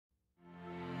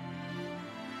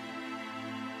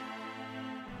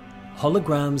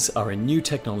Holograms are a new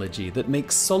technology that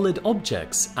makes solid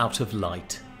objects out of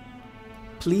light.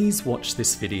 Please watch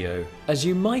this video, as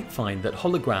you might find that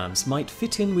holograms might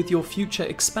fit in with your future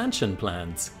expansion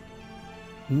plans.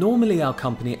 Normally our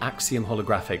company Axiom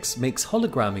Holographics makes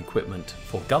hologram equipment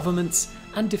for governments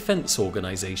and defense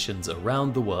organizations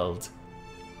around the world.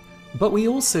 But we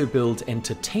also build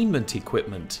entertainment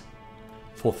equipment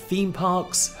for theme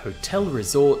parks, hotel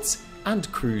resorts,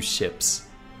 and cruise ships.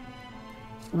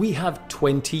 We have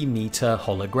 20-meter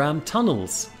hologram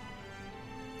tunnels.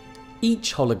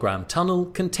 Each hologram tunnel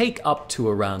can take up to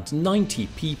around 90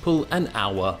 people an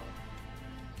hour.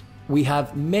 We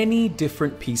have many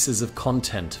different pieces of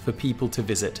content for people to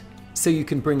visit, so you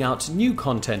can bring out new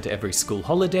content every school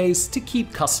holidays to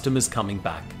keep customers coming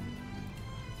back.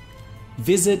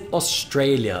 Visit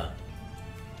Australia.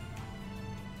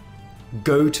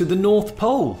 Go to the North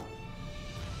Pole.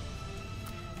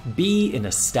 Be in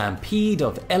a stampede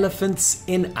of elephants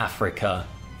in Africa.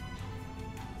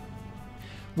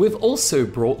 We've also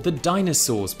brought the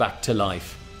dinosaurs back to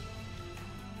life.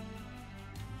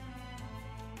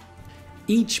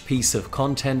 Each piece of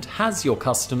content has your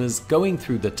customers going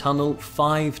through the tunnel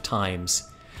 5 times.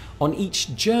 On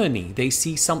each journey, they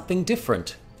see something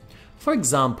different. For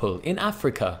example, in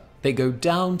Africa, they go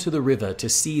down to the river to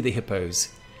see the hippos.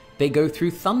 They go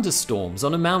through thunderstorms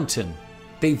on a mountain.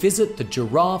 They visit the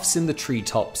giraffes in the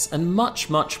treetops and much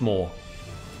more.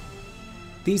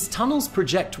 These tunnels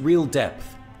project real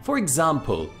depth. For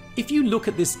example, if you look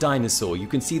at this dinosaur, you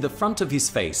can see the front of his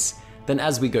face. Then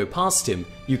as we go past him,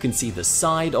 you can see the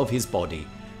side of his body.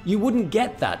 You wouldn't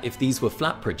get that if these were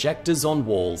flat projectors on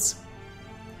walls.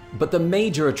 But the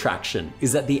major attraction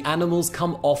is that the animals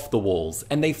come off the walls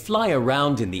and they fly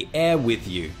around in the air with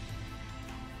you.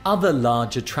 Other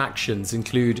large attractions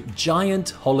include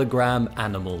giant hologram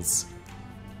animals,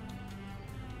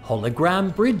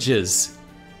 hologram bridges,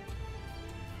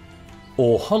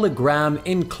 or hologram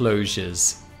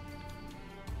enclosures.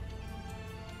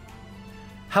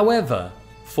 However,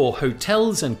 for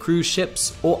hotels and cruise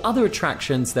ships or other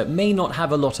attractions that may not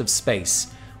have a lot of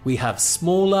space, we have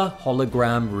smaller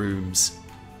hologram rooms.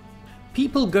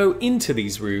 People go into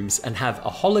these rooms and have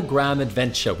a hologram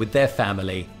adventure with their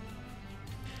family.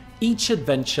 Each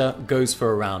adventure goes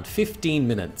for around 15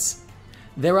 minutes.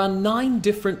 There are 9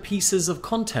 different pieces of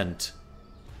content.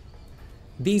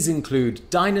 These include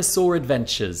dinosaur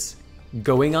adventures,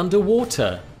 going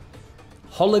underwater,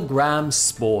 hologram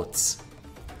sports,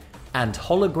 and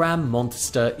hologram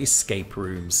monster escape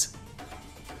rooms.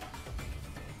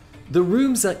 The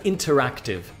rooms are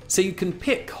interactive, so you can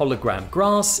pick hologram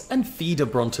grass and feed a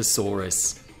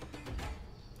brontosaurus.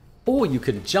 Or you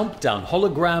can jump down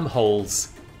hologram holes.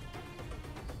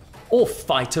 Or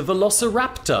fight a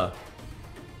velociraptor.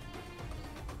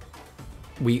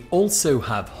 We also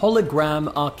have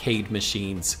hologram arcade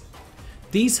machines.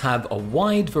 These have a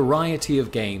wide variety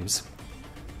of games.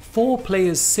 4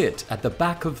 players sit at the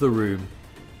back of the room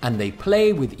and they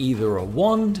play with either a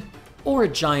wand or a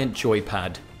giant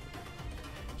joypad.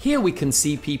 Here we can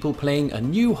see people playing a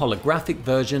new holographic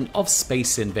version of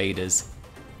Space Invaders.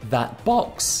 That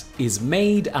box is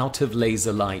made out of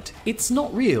laser light. It's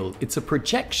not real, it's a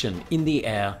projection in the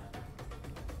air.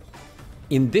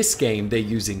 In this game, they're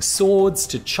using swords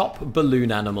to chop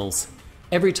balloon animals.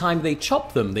 Every time they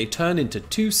chop them, they turn into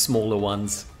 2 smaller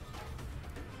ones.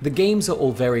 The games are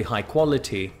all very high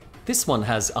quality. This one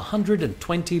has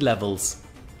 120 levels.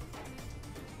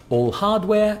 All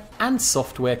hardware and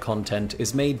software content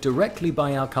is made directly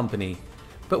by our company,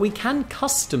 but we can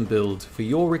custom build for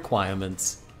your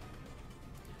requirements.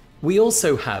 We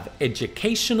also have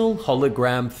educational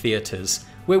hologram theaters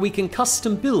where we can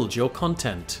custom build your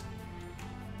content.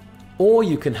 Or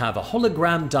you can have a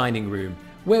hologram dining room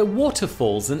where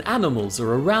waterfalls and animals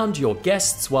are around your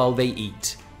guests while they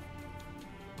eat.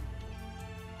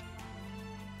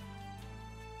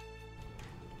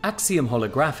 Axiom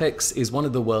Holographics is one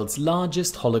of the world's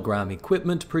largest hologram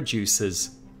equipment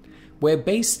producers. We're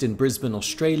based in Brisbane,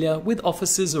 Australia, with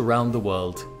offices around the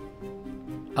world.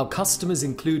 Our customers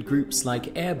include groups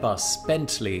like Airbus,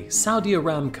 Bentley, Saudi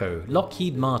Aramco,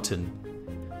 Lockheed Martin.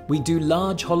 We do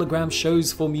large hologram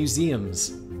shows for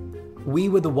museums. We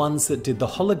were the ones that did the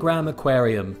hologram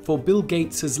aquarium for Bill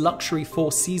Gates' luxury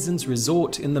 4 Seasons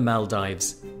resort in the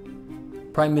Maldives.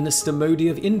 Prime Minister Modi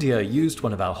of India used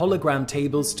one of our hologram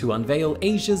tables to unveil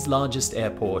Asia's largest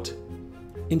airport.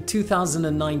 In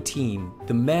 2019,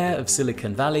 the Mayor of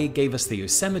Silicon Valley gave us the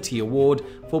Yosemite Award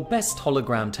for Best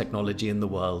Hologram Technology in the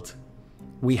world.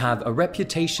 We have a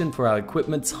reputation for our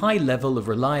equipment's high level of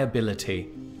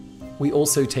reliability. We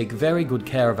also take very good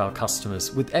care of our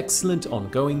customers with excellent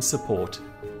ongoing support.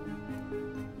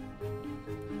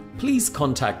 Please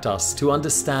contact us to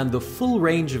understand the full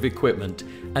range of equipment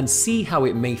and see how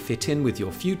it may fit in with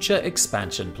your future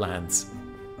expansion plans.